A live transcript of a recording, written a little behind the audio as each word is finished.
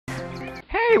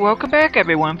Hey, welcome back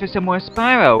everyone for some more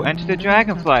Spyro, Enter the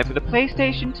Dragonfly for the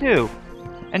PlayStation 2.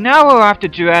 And now we're off to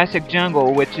Jurassic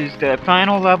Jungle, which is the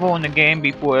final level in the game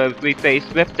before we face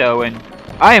Ripto, and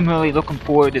I am really looking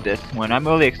forward to this one. I'm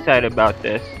really excited about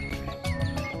this.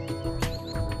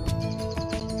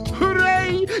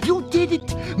 Hooray! You did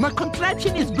it! My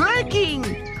contraption is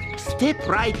working! Step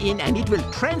right in and it will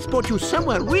transport you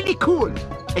somewhere really cool.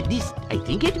 At least, I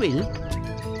think it will.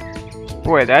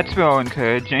 Boy, that's real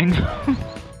encouraging.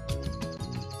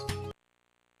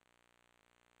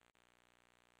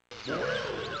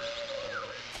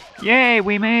 Yay,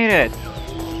 we made it!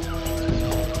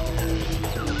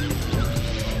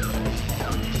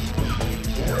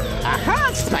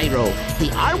 Aha, Spyro!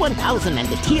 The R-1000 and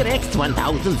the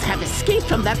T-Rex-1000s have escaped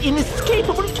from their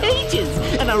inescapable cages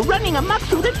and are running amok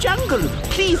through the jungle.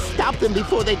 Please stop them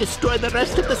before they destroy the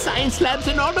rest of the science labs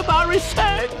and all of our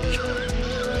research.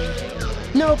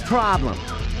 No problem.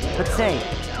 But say,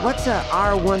 what's a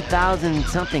R-1000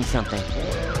 something something?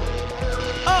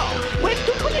 Oh, well,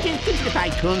 to put it in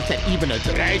simplified terms that even a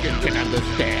dragon can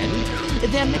understand,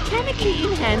 they're mechanically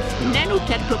enhanced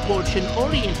nanotech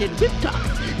propulsion-oriented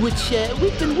Riptocs, which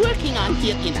we've been working on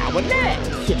here in our labs.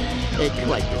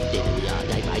 Quite the state-of-the-art,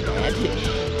 I might add.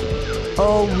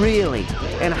 Oh, really?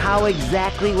 And how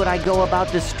exactly would I go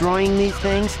about destroying these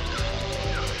things?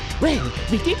 Well,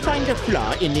 we did find a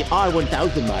flaw in the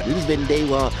R-1000 models when they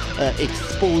were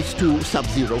exposed to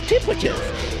sub-zero temperatures.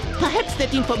 Perhaps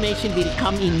that information will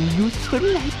come in useful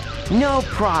light. No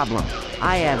problem.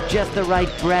 I have just the right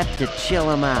breath to chill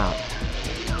them out.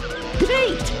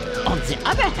 Great! On the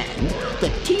other hand, the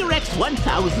T-Rex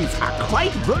 1000s are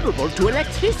quite vulnerable to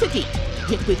electricity.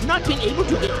 Yet we've not been able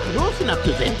to get close enough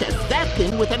to them to zap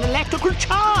them with an electrical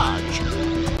charge.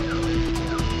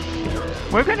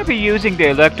 We're gonna be using the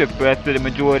electric breath for the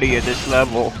majority of this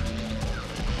level.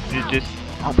 You just...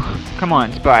 Oh, come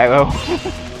on, Spyro.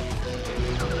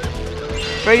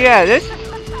 But yeah, this...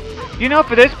 You know,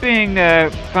 for this being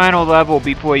the final level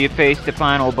before you face the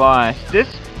final boss, this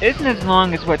isn't as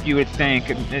long as what you would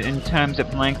think in terms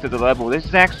of length of the level. This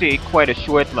is actually quite a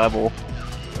short level.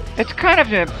 It's kind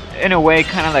of, in a way,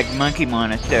 kind of like Monkey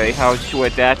Monastery, how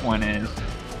short that one is.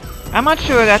 I'm not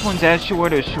sure that one's as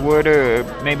short or shorter,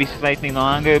 or maybe slightly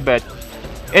longer, but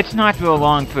it's not real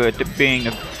long for it to being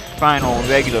a final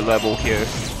regular level here.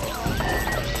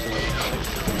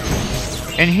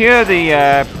 And here are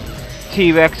the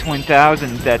T-Rex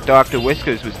 1000s that Dr.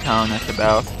 Whiskers was telling us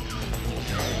about.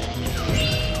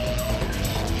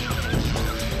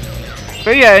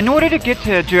 But yeah, in order to get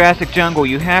to Jurassic Jungle,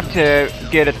 you have to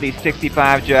get at least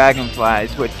 65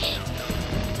 Dragonflies, which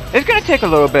is going to take a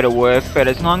little bit of work, but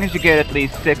as long as you get at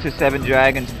least 6 or 7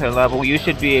 dragons per level, you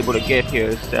should be able to get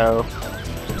here, so...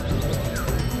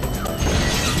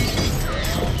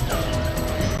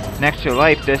 An extra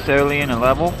life this early in a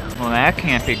level? Well, that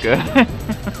can't be good.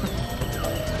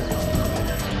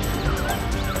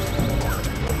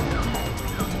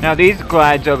 Now these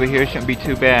glides over here shouldn't be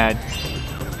too bad.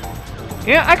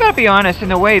 Yeah, I gotta be honest,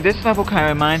 in a way, this level kind of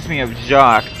reminds me of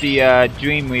Jacques, the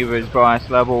Dreamweaver's boss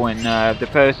level in the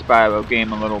first Spyro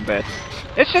game a little bit.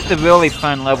 It's just a really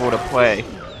fun level to play.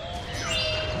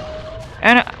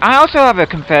 And I also have a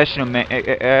confession to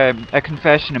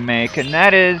make, and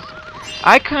that is,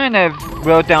 I kind of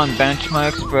wrote down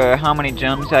benchmarks for how many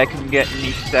gems I can get in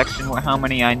each section, or how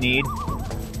many I need.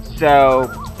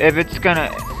 So, if it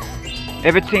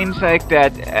seems like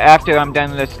that after I'm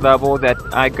done with this level that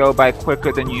I go by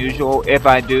quicker than usual, if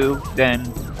I do, then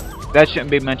that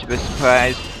shouldn't be much of a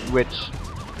surprise, which...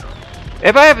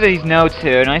 If I have these notes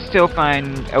here and I still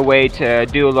find a way to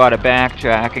do a lot of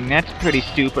backtracking, that's pretty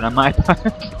stupid on my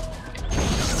part.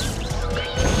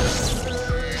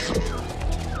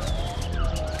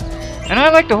 And I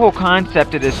like the whole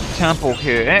concept of this temple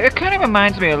here. It kind of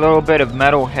reminds me a little bit of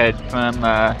Metalhead from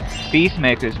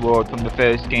Beastmaker's World from the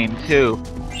first game too.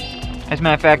 As a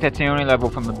matter of fact, that's the only level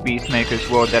from the Beastmaker's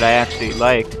World that I actually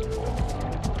liked.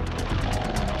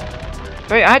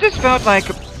 But I just felt like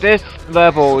this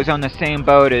level is on the same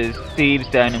boat as Thieves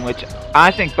Den, in which I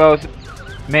think both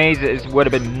mazes would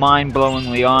have been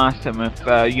mind-blowingly awesome if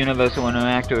Universal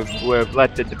Interactive would have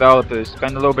let the developers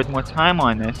spend a little bit more time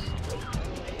on this.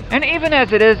 And even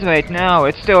as it is right now,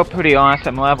 it's still a pretty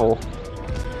awesome level.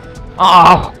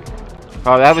 Oh!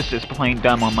 Oh, that was just plain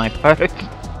dumb on my part.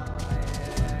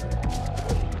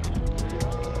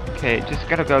 Okay, just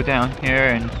gotta go down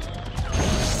here and...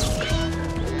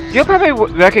 You'll probably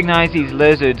recognize these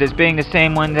lizards as being the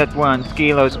same ones that were on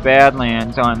Skilo's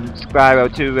Badlands on Spyro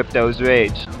 2 Ripto's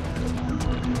Rage.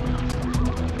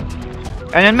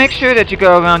 And then make sure that you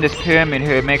go around this pyramid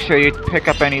here, make sure you pick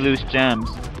up any loose gems.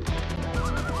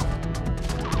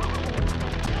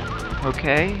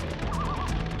 Okay.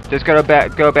 Just gotta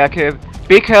go back here.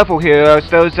 Be careful, heroes.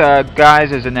 Those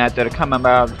geysers in that are coming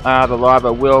out of the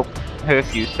lava will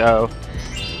hurt you, so...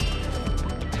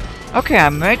 Okay,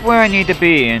 I'm right where I need to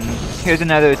be, and here's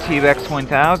another T-Rex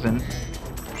 1000.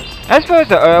 As far as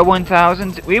the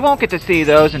 1000s, we won't get to see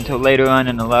those until later on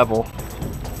in the level.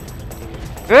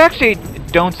 They actually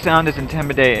don't sound as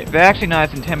intimidating. They're actually not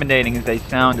as intimidating as they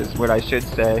sound, is what I should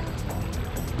say.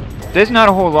 There's not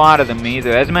a whole lot of them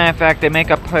either. As a matter of fact, they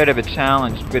make up part of a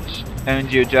challenge, which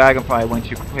earns you a Dragonfly once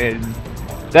you quit. And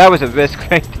that was a risk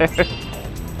right there.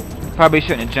 Probably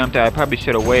shouldn't have jumped out. I probably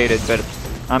should have waited, but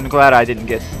I'm glad I didn't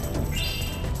get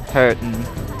hurt. And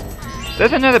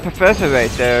there's another professor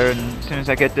right there, and as soon as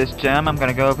I get this gem, I'm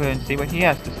gonna go over and see what he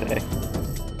has to say.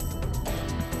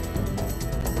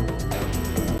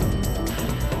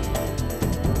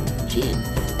 Jim,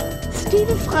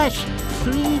 still fresh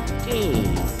 3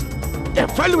 days. They're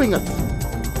following us.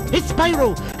 It's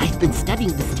Spyro. I've been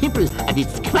studying this temple, and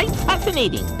it's quite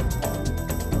fascinating.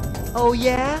 Oh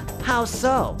yeah? How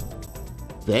so?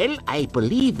 Well, I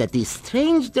believe that these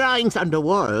strange drawings on the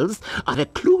walls are a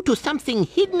clue to something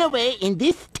hidden away in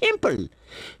this temple.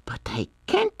 But I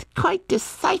can't quite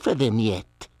decipher them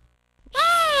yet.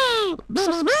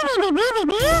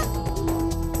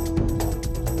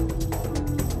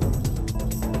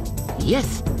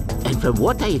 Yes, and from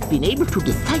what I have been able to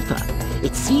decipher,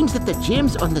 it seems that the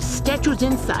gems on the statues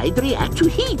inside react to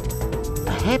heat.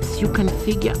 Perhaps you can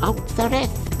figure out the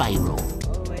rest, Spyro.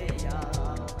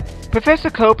 Professor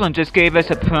Copeland just gave us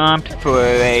a prompt for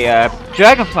a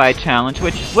Dragonfly challenge,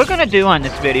 which we're gonna do on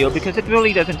this video because it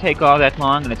really doesn't take all that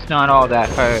long and it's not all that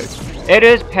hard. It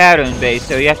is pattern based,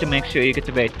 so you have to make sure you get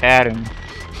the right pattern.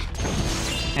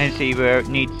 And see, we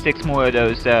need 6 more of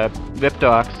those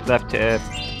Riptocs left to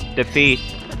defeat.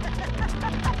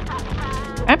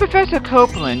 And Professor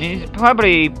Copeland, he's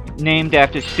probably named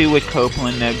after Stuart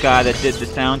Copeland, the guy that did the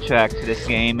soundtrack to this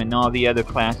game and all the other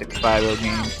classic Spyro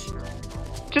games.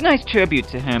 It's a nice tribute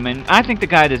to him, and I think the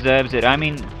guy deserves it. I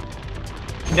mean,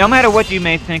 no matter what you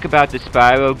may think about the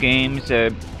Spyro games, I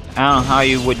don't know how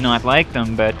you would not like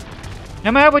them, but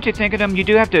no matter what you think of them, you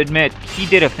do have to admit, he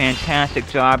did a fantastic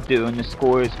job doing the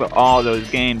scores for all those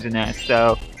games and that,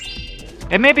 so...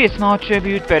 It may be a small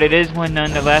tribute, but it is one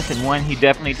nonetheless, and one he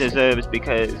definitely deserves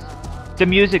because the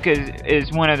music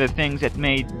is one of the things that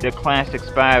made the classic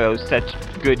Spyro such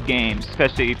good games,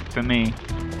 especially for me.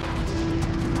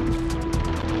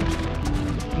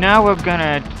 Now we're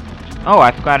gonna... Oh,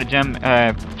 I forgot a gem,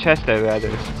 chest there, rather.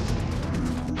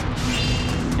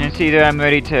 And see there,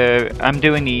 I'm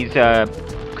doing these,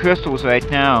 crystals right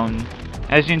now, and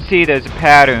as you can see, there's a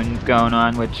pattern going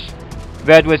on, which...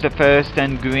 Red was the first,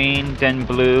 then green, then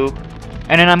blue.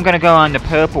 And then I'm gonna go on the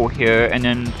purple here, and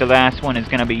then the last one is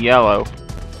gonna be yellow.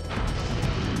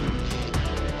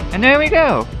 And there we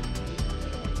go!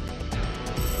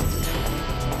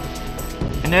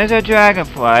 And there's our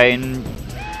Dragonfly, and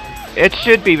it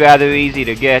should be rather easy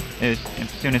to get as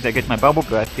soon as I get my bubble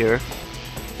breath here.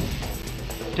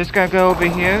 Just gotta go over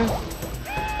here.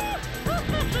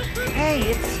 Hey,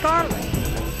 it's Scarlet!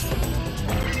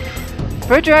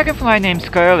 For a Dragonfly named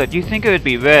Scarlet, you'd think it would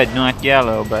be red, not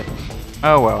yellow, but...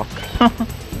 Oh well.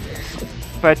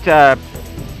 But, as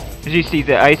you see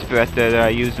the ice breath there that I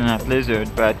use in that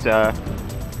lizard, but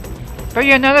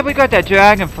yeah, now that we got that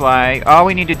Dragonfly, all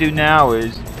we need to do now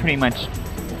is pretty much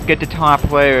get the top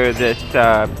layer of this,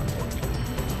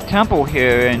 temple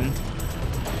here, and...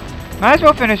 Might as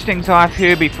well finish things off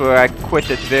here before I quit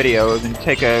this video and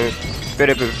take a bit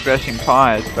of a refreshing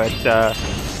pause, but,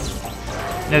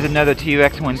 there's another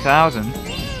T-Rex 1000.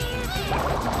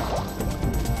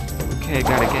 Okay,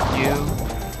 gotta get you.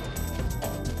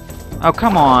 Oh,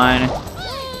 come on.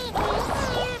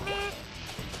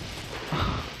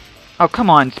 Oh, come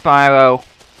on, Spyro.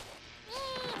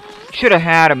 Should have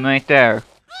had him right there.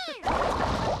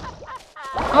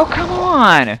 Oh, come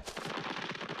on!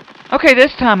 Okay,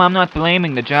 this time I'm not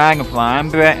blaming the Dragonfly. I'm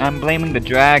blaming the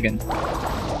dragon.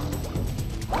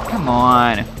 Come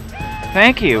on.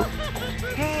 Thank you.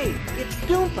 Hey, it's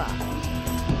Doompa!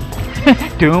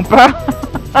 Doompa?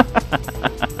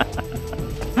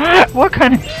 What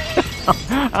kind of...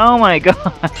 Oh my gosh.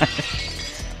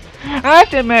 I have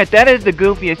to admit, that is the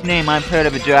goofiest name I've heard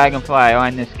of a Dragonfly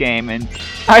on this game, and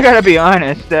I gotta be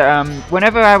honest,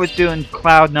 whenever I was doing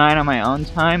Cloud 9 on my own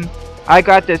time, I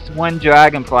got this one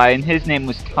Dragonfly, and his name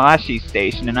was Toshi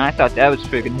Station, and I thought that was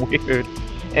friggin' weird.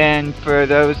 And for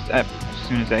those, as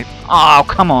soon as I... Oh,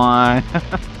 come on!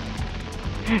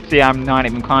 See, I'm not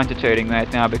even concentrating right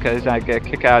now because I get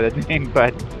kicked out of the name,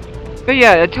 but But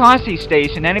yeah, the Tossie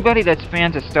Station, anybody that's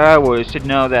fans of Star Wars should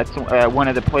know that's one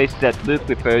of the places that Luke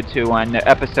referred to on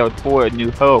Episode 4,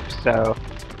 New Hope, so...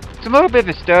 It's a little bit of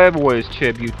a Star Wars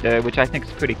tribute there, which I think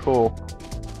is pretty cool.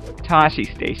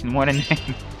 Tossie Station, what a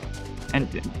name.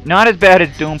 And not as bad as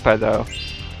Doompa, though.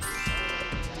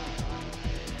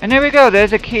 And there we go,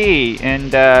 there's a key,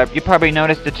 and you probably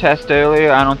noticed the chest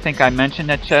earlier. I don't think I mentioned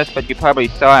that chest, but you probably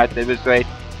saw it. It was right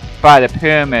by the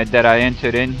pyramid that I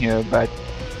entered in here, but...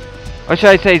 Or should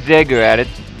I say ziggurat?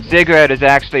 Ziggurat is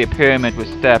actually a pyramid with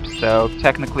steps, so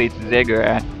technically it's a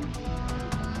ziggurat.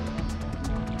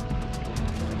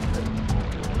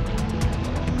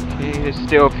 Okay, there's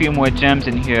still a few more gems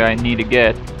in here I need to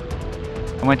get.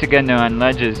 And once again, they're on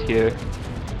ledges here.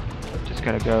 Just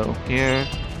gotta go here.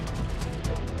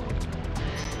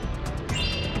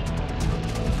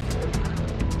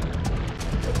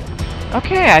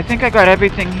 Okay, I think I got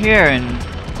everything here, and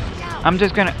I'm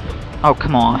just gonna... Oh,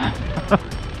 come on.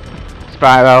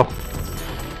 Spyro.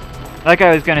 Like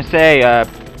I was gonna say,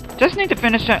 just need to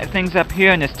finish things up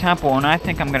here in this temple, and I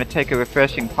think I'm gonna take a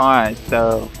refreshing pause,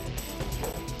 so...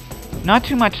 Not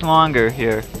too much longer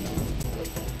here.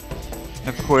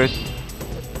 Of course,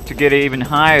 to get even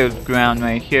higher ground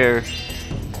right here.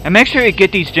 And make sure you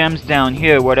get these gems down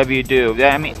here, whatever you do.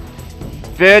 I mean,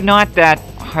 they're not that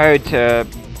hard to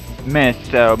miss,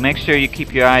 so make sure you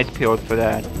keep your eyes peeled for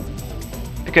that.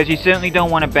 Because you certainly don't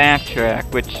want to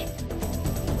backtrack, which...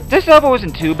 This level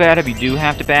isn't too bad if you do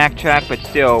have to backtrack, but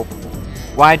still,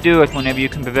 why do it whenever you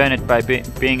can prevent it by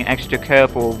being extra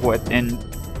careful of what, and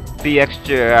be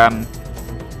extra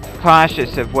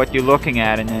cautious of what you're looking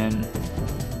at, and then...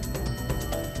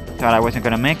 Thought I wasn't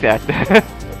gonna make that.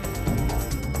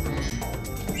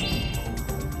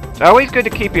 It's always good to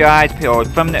keep your eyes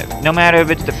peeled, no matter if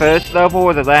it's the first level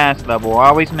or the last level.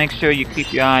 Always make sure you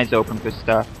keep your eyes open for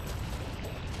stuff.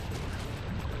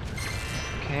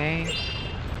 Okay.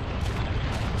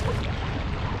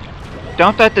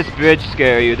 Don't let this bridge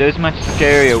scare you. There's much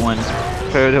scarier ones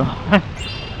further on.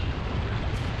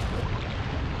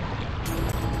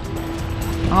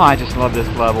 Oh, I just love this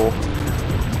level.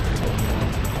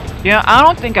 Yeah, I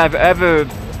don't think I've ever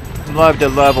loved a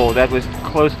level that was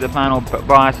close to the final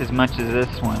boss as much as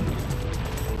this one.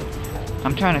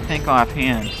 I'm trying to think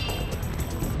offhand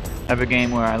of a game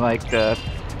where I like the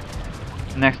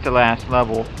next to last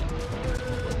level.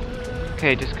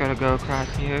 Okay, just gotta go across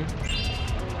here.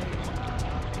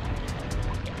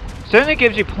 Certainly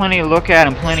gives you plenty to look at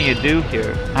and plenty to do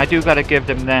here. I do gotta give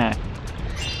them that.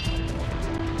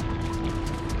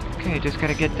 Okay, just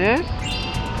gotta get this.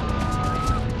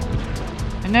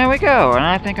 And there we go, and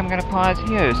I think I'm gonna pause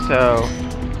here, so...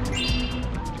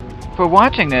 For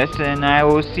watching this, and I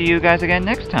will see you guys again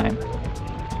next time.